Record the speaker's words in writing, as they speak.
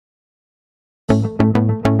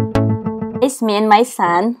It's me and my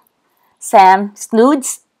son, Sam,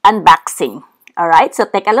 Snewj unboxing. Alright, so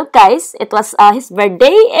take a look, guys. It was his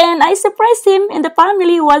birthday and I surprised him, and the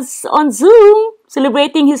family was on Zoom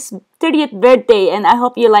celebrating his 30th birthday. And I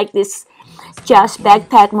hope you like this Josh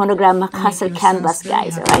backpack monogram Macassar canvas,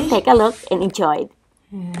 guys. Alright, take a look and enjoy it.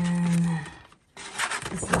 And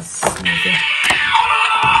this is maybe.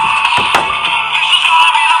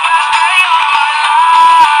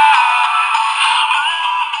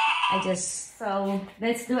 So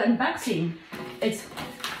let's do unboxing. It's,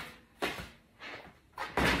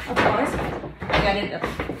 of course, I got it at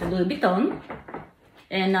the Louis Vuitton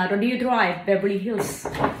and Rodeo Drive, Beverly Hills.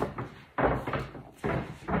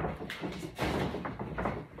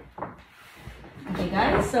 Okay,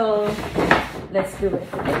 guys, so let's do it.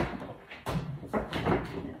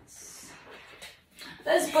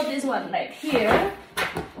 Let's put this one right here.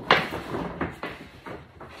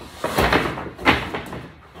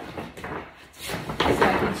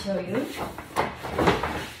 Show you.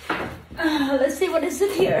 Let's see what is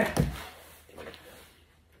it here.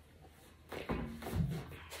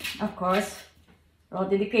 Of course, all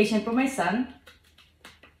dedication for my son,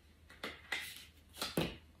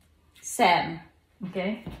 Sam.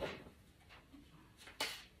 Okay,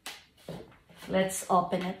 let's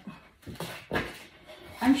open it.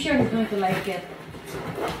 I'm sure he's going to like it.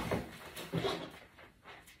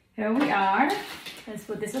 Here we are. Let's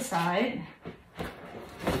put this aside.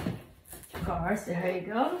 Of course, there you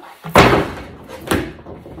go.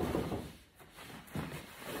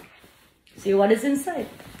 See what is inside.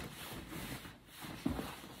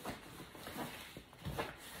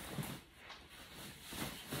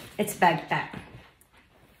 It's backpack.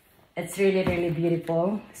 It's really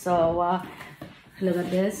beautiful. So look at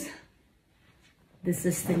this. This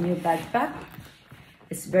is the new backpack.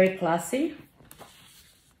 It's very classy.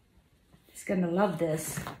 He's gonna love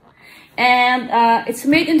this. And it's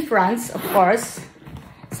made in France, of course.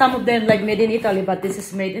 Some of them like made in Italy, but this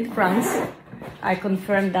is made in France. I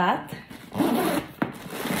confirm that.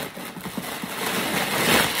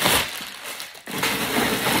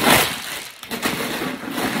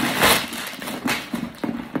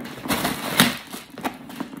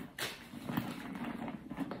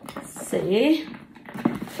 See,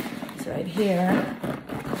 it's right here.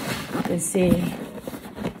 You can see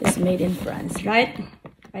it's made in France, right?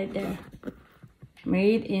 Right there,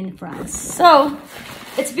 made in France. So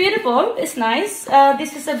it's beautiful, it's nice.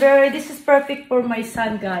 This is perfect for my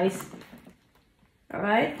son, guys. All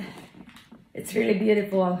right, it's really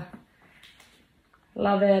beautiful.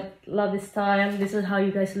 Love it, love the style. This is how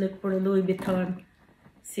you guys look for the Louis Vuitton.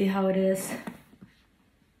 See how it is.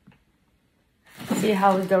 See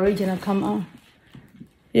how the original come on.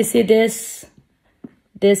 You see this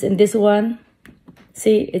and this one.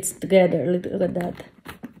 See, it's together. Look at that.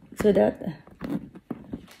 So that,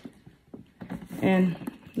 and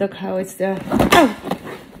look how it's there. Oh!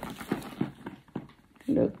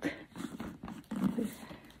 Look.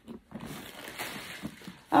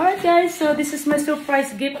 Alright, guys, so this is my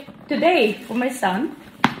surprise gift today for my son.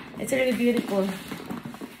 It's really beautiful.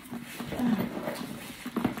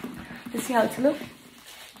 Let's see how it looks.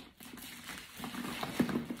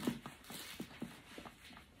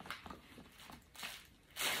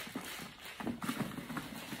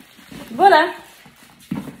 Voila!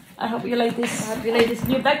 I hope you like this. I hope you like this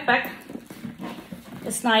new backpack.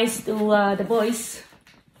 It's nice to the boys.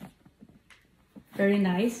 Very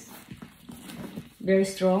nice. Very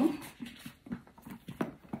strong.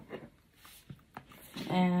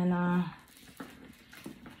 And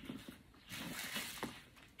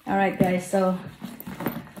alright, guys, so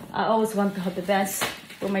I always want to have the best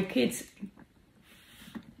for my kids.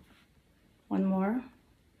 One more.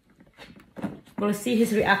 We'll see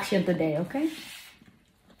his reaction today, okay?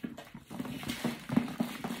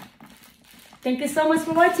 Thank you so much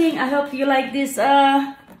for watching. I hope you like this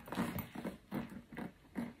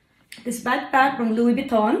this backpack from Louis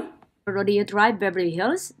Vuitton. Rodeo Drive, Beverly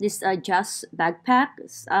Hills. This Just backpack,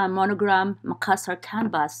 monogram Macassar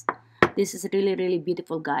canvas. This is really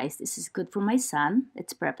beautiful, guys. This is good for my son.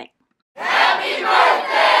 It's perfect. Happy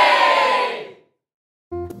birthday!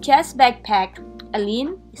 Just backpack. A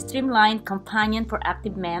lean, streamlined companion for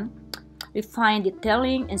active men. Refined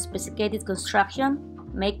detailing and sophisticated construction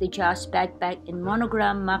make the Josh backpack in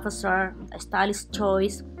monogram Macassar a stylish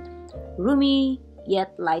choice. Roomy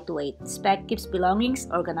yet lightweight. Spec keeps belongings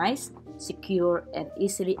organized, secure, and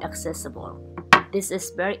easily accessible. This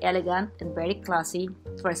is very elegant and very classy,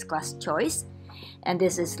 first class choice. And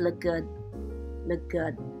this is look good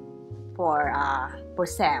for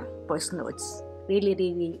Sam, for Snewj.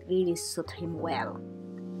 Really suit him well.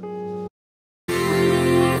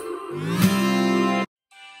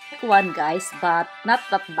 one, guys, but not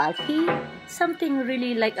that bulky. Something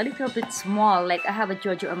really like a little bit small. Like I have a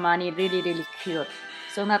Giorgio Armani, really, really cute.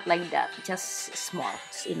 So not like that, just small,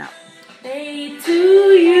 it's enough. Day to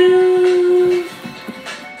you.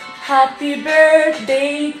 Happy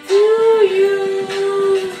birthday to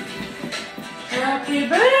you. Happy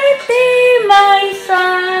birthday, my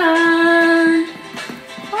son.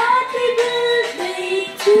 Happy birthday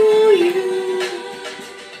to you.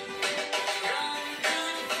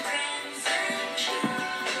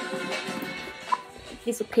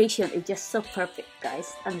 This occasion is just so perfect,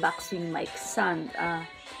 guys. Unboxing my son's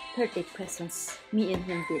birthday presents. Me and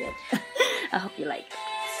him did it. I hope you like it.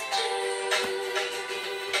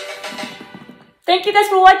 Thank you guys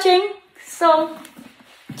for watching. So,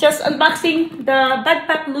 just unboxing the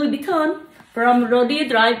backpack Louis Vuitton from Rodeo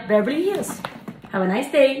Drive, Beverly Hills. Have a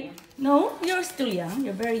nice day. No, you're still young.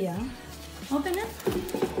 You're very young. Open it.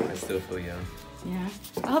 I still feel young. Yeah.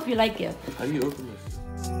 I hope you like it. How do you open this?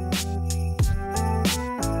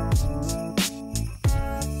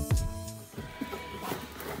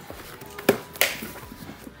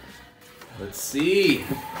 Let's see.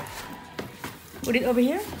 Put it over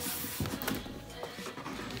here.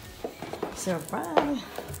 Surprise.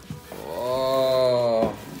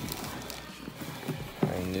 Oh,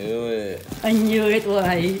 I knew it. I knew it.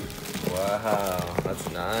 Why? Wow, that's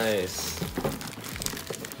nice.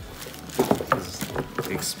 This is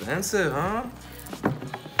expensive, huh?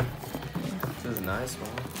 This is nice, Mom.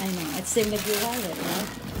 I know. It's same with your wallet, right?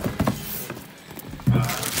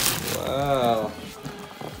 Wow.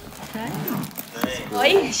 Okay.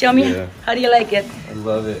 Oi, show me. Yeah. How do you like it? I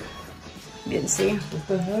love it. Didn't see. What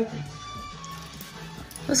the heck?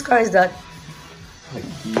 Whose car is that? Like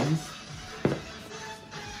keys?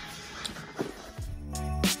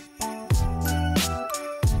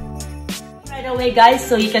 Right away, guys,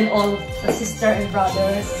 so you can all sister and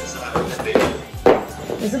brothers.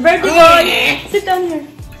 There's a birthday boy. Sit down here.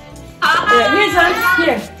 Here's one.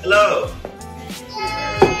 Here. Hello.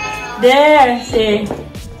 There. See.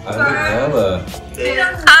 I'm Ella.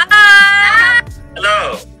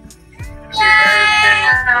 Hello.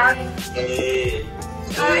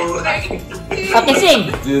 Okay, sing.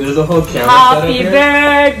 Dude, there's a whole camera Happy set up here.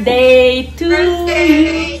 birthday to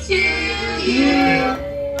you.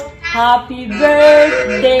 Happy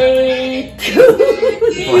birthday to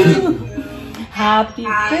you. Happy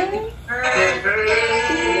birthday.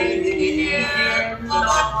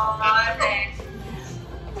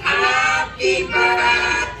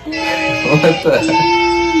 What the heck?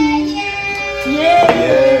 Yay.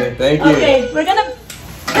 Yeah, thank you. Okay, we're gonna.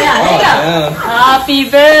 Yeah, there you go. Yeah. Happy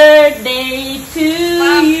birthday to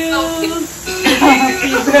you.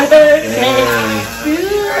 Happy birthday to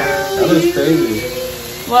That was you. crazy.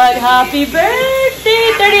 What happy birthday,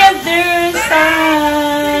 30th dear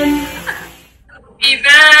son. Happy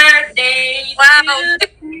birthday to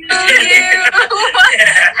you.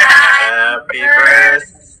 Happy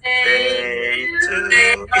birthday to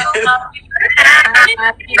you.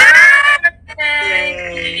 Happy birthday,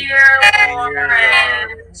 dear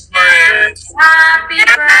Lawrence. Happy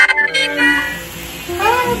birthday.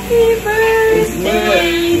 Happy birthday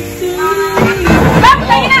to you.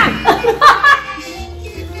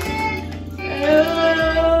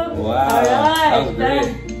 Wow. Alright, That was great.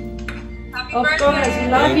 Of course, we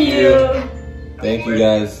love Thank you. you. Thank you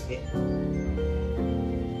guys.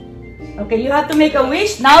 Okay, you have to make a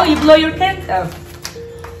wish. Now you blow your candle.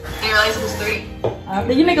 I realize it was 3.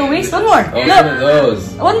 Did you make a wish? One more. Oh, Look. one of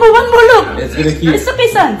those. One more, look. It's gonna keep. It's okay,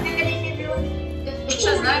 son.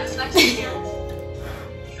 Trisha's next.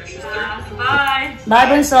 Bye. Bye,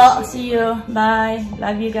 Bunso. See you. Bye.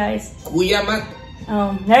 Love you guys. Kuya Mat.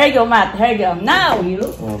 Oh, there you go, Matt. There you go. Now you.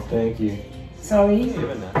 Oh, thank you. Sorry.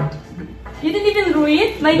 You didn't even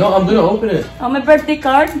read my No, I'm gonna open it. my birthday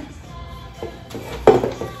card.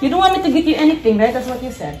 You don't want me to get you anything, right? That's what you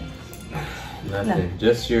said. Nothing.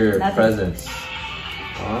 Just your Nothing. presents.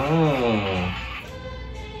 Oh.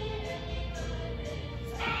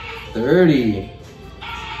 30.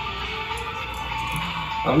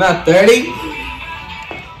 I'm not 30.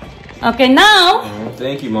 Okay, now. Oh,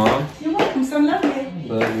 thank you, Mom. You're welcome. So lovely.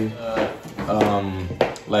 Love you.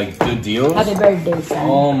 Like good deals. Happy birthday, son.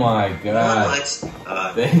 Oh my God.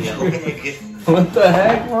 Thank you. What the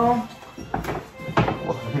heck, Mom?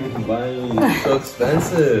 Why are you buying me? It's so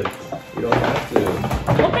expensive. You don't have to.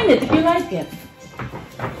 Open it if you like it.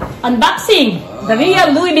 Unboxing the real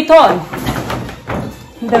Louis Vuitton.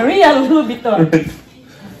 The real Louis Vuitton.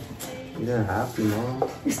 You don't have to, Mom.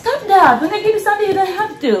 Stop that. When I give you something, you don't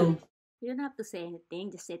have to. You don't have to say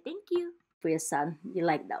anything, just say thank you. For your son, you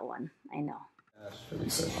like that one, I know.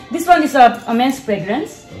 This one is a men's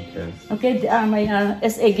fragrance. Okay. Okay, my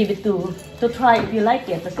SA give it to try if you like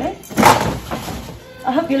it. Okay.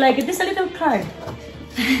 I hope you like it. This is a little card.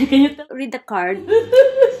 Can you Read the card.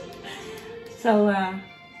 So,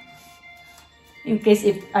 in case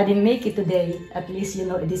if I didn't make it today, at least you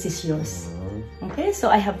know this is yours. Okay, so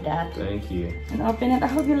I have that. Thank you. And open it. I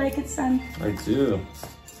hope you like it, son. I do.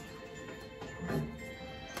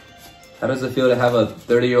 How does it feel to have a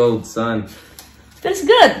 30-year-old son? Feels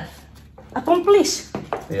good. Accomplished.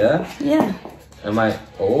 Yeah? Yeah. Am I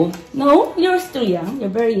old? No, you're still young.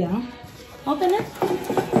 You're very young. Open it.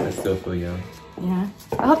 I still feel young. Yeah.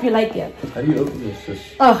 I hope you like it. How do you open this?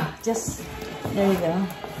 Just there you go.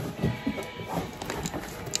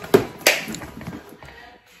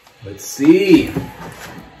 Let's see.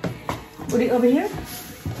 Put it over here.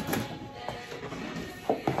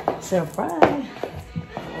 Surprise.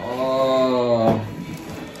 Oh.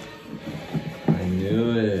 I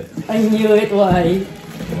knew it. I knew it. Why?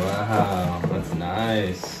 Wow, that's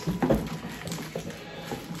nice.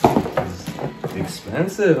 It's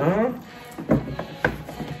expensive, huh?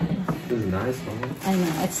 This is nice, man. I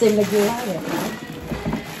know. It seems like you like it.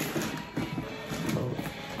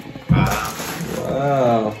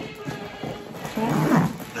 Wow.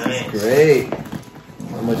 Nice. Great.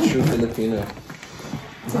 I'm a true Filipino.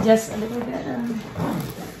 So just a little bit.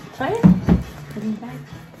 Try it. Put it back.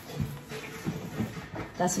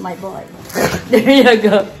 That's my boy. There you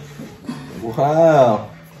go.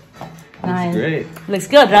 Wow. Nice. That's great. Looks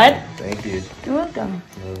good, right? Thank you. You're welcome.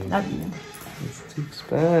 Love you. It's too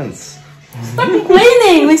expensive. Stop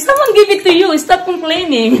complaining. When someone give it to you, stop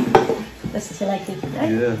complaining. That's what you like it,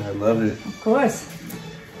 right? Yeah, I love it. Of course.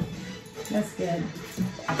 That's good.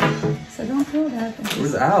 So don't throw that.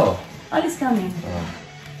 Where's Al? Al is coming.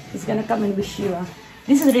 He's gonna come and wish you.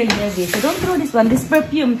 This is really heavy, so don't throw this one. This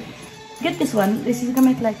perfume, get this one. This is gonna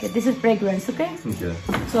make like it. This is fragrance, okay? Okay.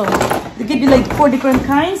 So they give you like 4 different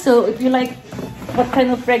kinds. So if you like, what kind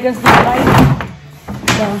of fragrance do you like?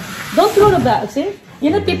 So don't throw the bag. See? You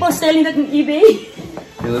know people selling that on eBay.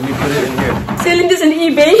 Here, let me put it in here. Selling this on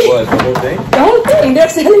eBay. What, the whole thing? The whole thing. They're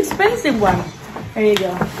selling expensive one. There you go.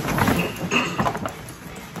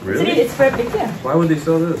 Really? See, it's perfect. Yeah. Why would they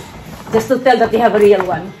sell this? Just to tell that they have a real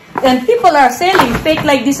one. And people are selling fake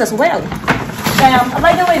like this as well.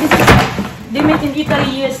 By the way, this is they make in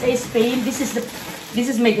Italy, USA, Spain. This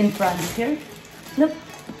is made in France. Here, look.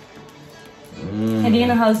 And do you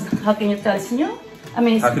know how can you tell it's new? I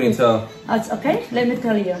mean, How can you tell? It's okay. Let me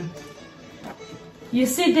tell you. You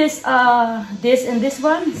see this, this and this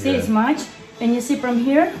one. See, it's matched. And you see from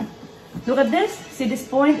here. Look at this. See this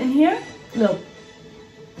point in here. Look.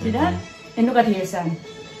 See that? And look at here, son.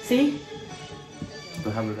 See?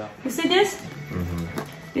 You see this?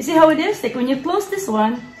 You see how it is? Like when you close this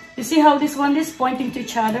one, you see how this one is pointing to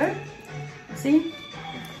each other? See?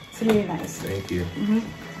 It's really nice. Thank you.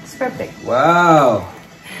 It's perfect. Wow.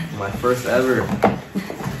 My first ever.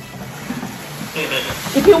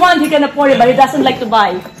 If you want, you can afford it, but he doesn't like to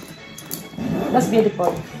buy. That's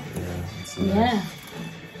beautiful. Yeah. It's Yeah.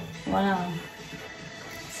 Wow.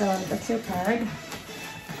 So that's your card.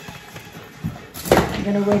 I'm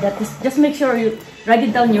gonna wear that. Just make sure you write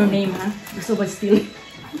it down your name, huh? So but still.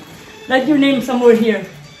 Write your name somewhere here.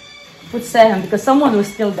 Put Sam because someone will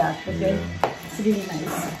steal that. Okay. Yeah. It's really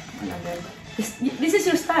nice. This is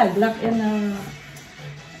your style, black and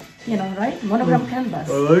you know, right? Monogram canvas.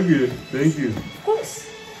 I like it. Thank you. Of course.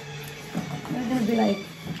 You're gonna be like.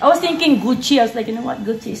 I was thinking Gucci. I was like, you know what?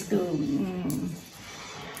 Gucci is too.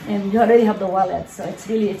 And you already have the wallet, so it's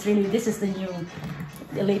really. This is the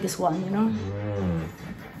latest one, you know.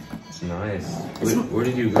 It's nice. Where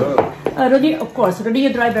did you go? Of course.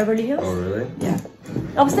 Rodeo Drive, Beverly Hills. Oh, really? Yeah.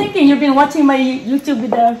 I was thinking you've been watching my YouTube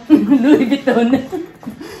with the Louis Vuitton.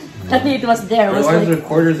 I think it was there. Why is there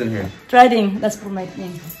quarters in here? Trading. That's for my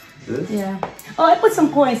thing. This? Yeah. Oh, I put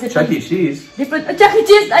some coins. Chuck E. Cheese. Chuck E.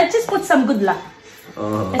 Cheese. I just put some good luck.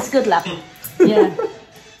 Oh. It's good luck. Yeah.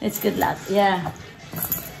 It's good luck. Yeah.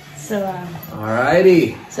 So.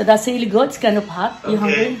 Alrighty. So that's really good. It's kind of hot. You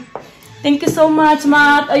hungry? Thank you so much,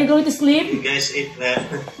 Matt. Are you going to sleep? You guys ate that.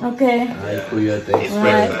 Okay. Alright, Kuya. Thanks It's for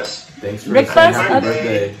breakfast. Thanks for Breakfast? saying happy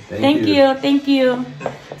birthday. Thank you. Thank you.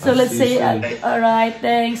 So let's see you say, soon. all right,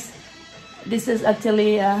 thanks. This is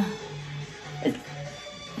actually,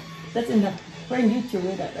 that's enough. We're on YouTube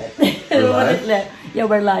with that, right? We're live? Yeah,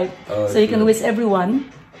 we're live. Oh, so you can good. wish everyone.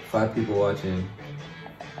 5 people watching.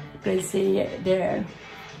 Crazy there.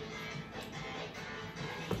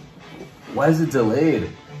 Why is it delayed?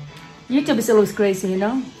 YouTube is always crazy, you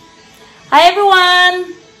know? Hi,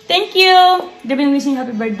 everyone. Thank you. They've been wishing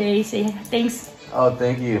happy birthday. Say thanks. Oh,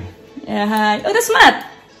 thank you. Yeah, hi. Oh, that's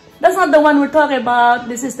Matt. That's not the one we're talking about.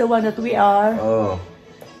 This is the one that we are. Oh.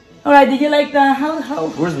 All right. Did you like the how?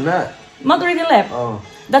 Where's Matt? Matt already left. Oh.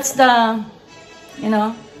 That's the, you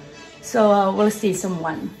know. So we'll see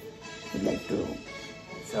someone would like to.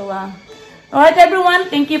 So all right, everyone.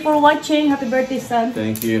 Thank you for watching. Happy birthday, son.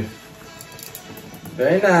 Thank you.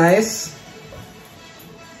 Very nice.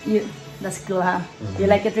 That's cool, huh? You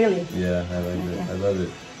like it really? Yeah, I like it. I love it.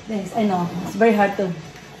 Thanks. I know it's very hard to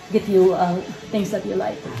get you things that you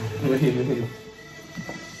like. What do you mean?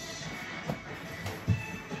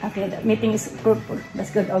 Okay, the meeting is purple. That's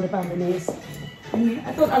good. All the families.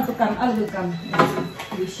 I thought Al will come.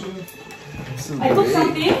 Wish you. I cooked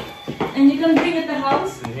something, and you can bring it to the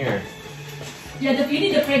house. In here. Yeah, you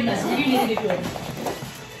need the pregnancy. You need to be good.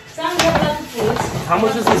 Some have a lot of foods. How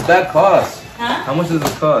much does this bag cost? Huh? How much does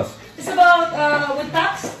this cost? It's about with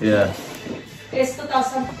tax. Yeah. It's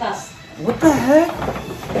 2,000 plus. What the heck?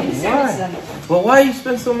 Why? Well, why you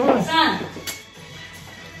spend so much? Son,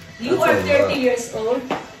 you That's are a 30 lot. years old.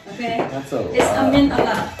 Okay. That's a lot. It's a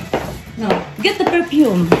lot. No, get the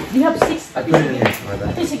perfume. You have 6. I put it in here. My I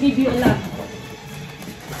bad. think she give you a lot.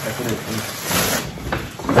 I put it in.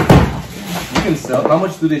 You can sell. How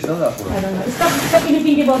much do they sell that for? I don't know. Stop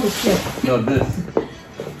thinking about this shit. No, this.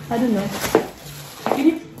 I don't know.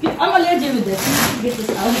 I'm allergic with this. Get this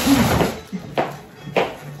out.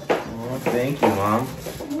 Oh, thank you, Mom.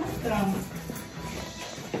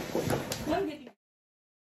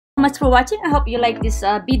 Much for watching. I hope you like this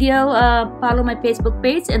video. Follow my Facebook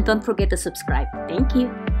page and don't forget to subscribe. Thank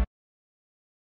you.